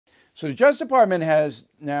So the Justice Department has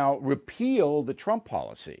now repealed the Trump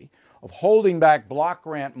policy of holding back block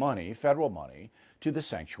grant money, federal money, to the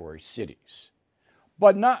sanctuary cities.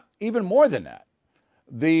 But not even more than that.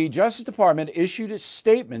 The Justice Department issued a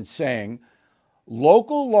statement saying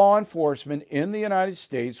local law enforcement in the United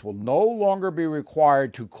States will no longer be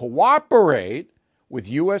required to cooperate with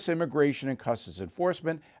U.S. Immigration and Customs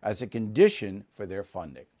Enforcement as a condition for their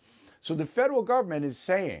funding. So the federal government is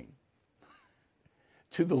saying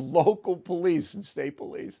to the local police and state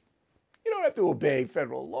police, you don't have to obey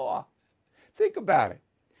federal law. Think about it.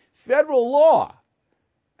 Federal law.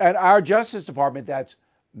 And our Justice Department, that's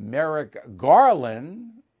Merrick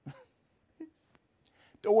Garland,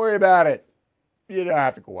 don't worry about it. You don't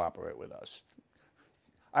have to cooperate with us.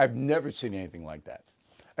 I've never seen anything like that.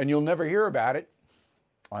 And you'll never hear about it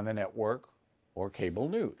on the network or cable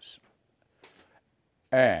news.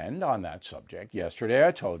 And on that subject, yesterday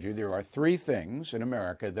I told you there are three things in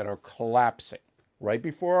America that are collapsing right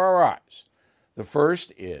before our eyes. The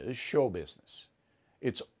first is show business.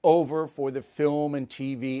 It's over for the film and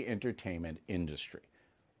TV entertainment industry.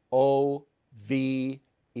 O-V-E-R.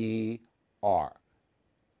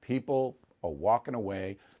 People are walking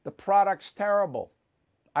away. The product's terrible.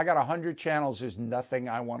 I got 100 channels. There's nothing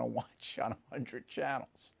I want to watch on 100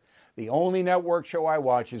 channels. The only network show I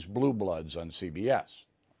watch is Blue Bloods on CBS.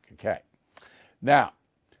 Okay. Now,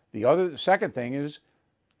 the second thing is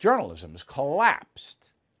journalism has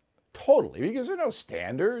collapsed totally because there are no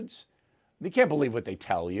standards. You can't believe what they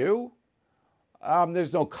tell you.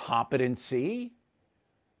 There's no competency.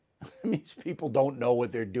 These people don't know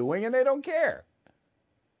what they're doing and they don't care.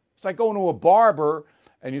 It's like going to a barber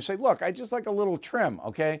and you say, look, I just like a little trim,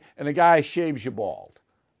 okay? And the guy shaves you bald.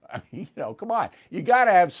 I mean, come on. You got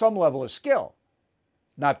to have some level of skill.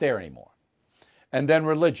 Not there anymore. And then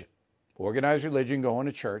religion. Organized religion, going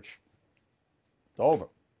to church. It's over.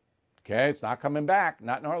 Okay? It's not coming back.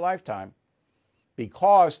 Not in our lifetime.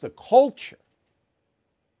 Because the culture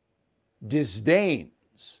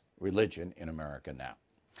disdains religion in America now.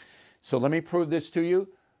 So let me prove this to you.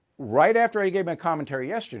 Right after I gave my commentary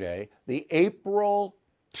yesterday, the April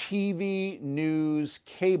TV news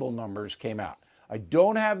cable numbers came out. I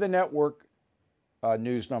don't have the network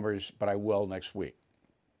news numbers, but I will next week.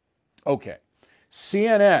 Okay.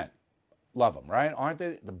 CNN, love them, right? Aren't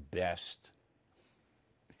they the best?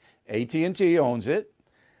 AT&T owns it.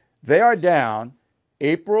 They are down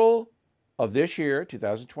April of this year,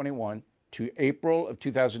 2021, to April of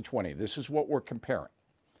 2020. This is what we're comparing.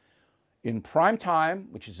 In prime time,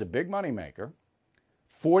 which is a big moneymaker,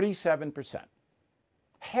 47%.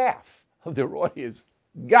 Half of their audience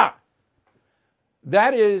gone.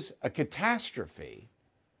 That is a catastrophe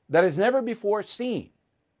that is never before seen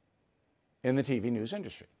in the TV news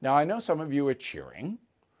industry. Now, I know some of you are cheering,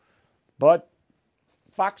 but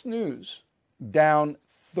Fox News down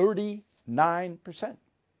 39%.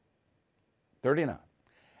 39.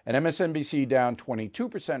 And MSNBC down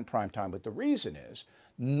 22% primetime. But the reason is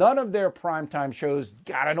none of their primetime shows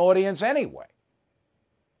got an audience anyway.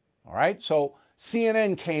 All right? So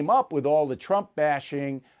CNN came up with all the Trump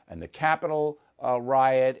bashing and the Capitol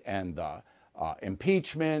riot and the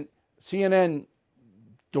impeachment. CNN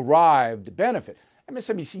derived benefit.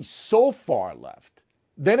 MSNBC so far left,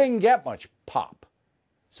 they didn't get much pop.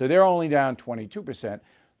 So they're only down 22%,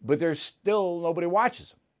 but there's still nobody watches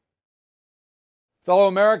them. Fellow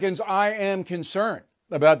Americans, I am concerned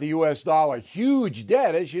about the U.S. dollar. Huge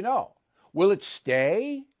debt, as you know. Will it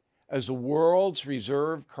stay as the world's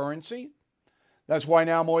reserve currency? That's why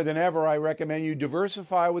now more than ever, I recommend you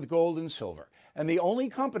diversify with gold and silver. And the only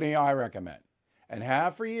company I recommend, and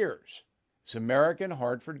have for years, is American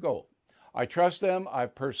Hartford Gold. I trust them.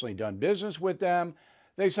 I've personally done business with them.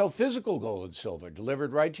 They sell physical gold and silver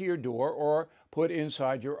delivered right to your door or put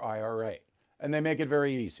inside your IRA. And they make it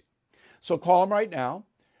very easy. So call them right now.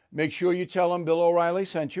 Make sure you tell them Bill O'Reilly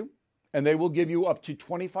sent you, and they will give you up to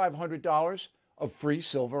 $2,500 of free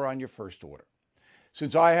silver on your first order.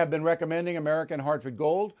 Since I have been recommending American Hartford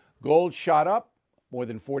Gold, gold shot up more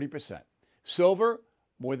than 40%. Silver,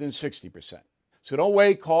 more than 60%. So don't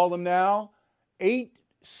wait. Call them now.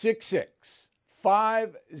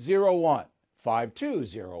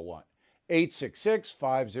 866-501-5201.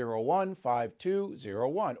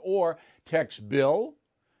 866-501-5201. Or text Bill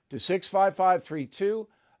to 65532.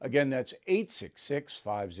 Again, that's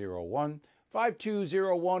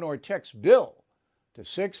 866-501-5201. Or text Bill to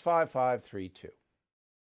 65532.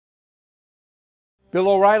 Bill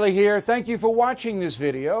O'Reilly here. Thank you for watching this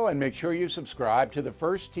video, and make sure you subscribe to the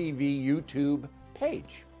First TV YouTube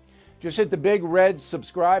page. Just hit the big red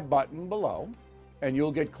subscribe button below, and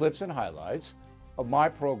you'll get clips and highlights of my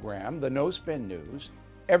program, The No Spin News,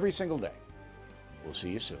 every single day. We'll see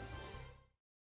you soon.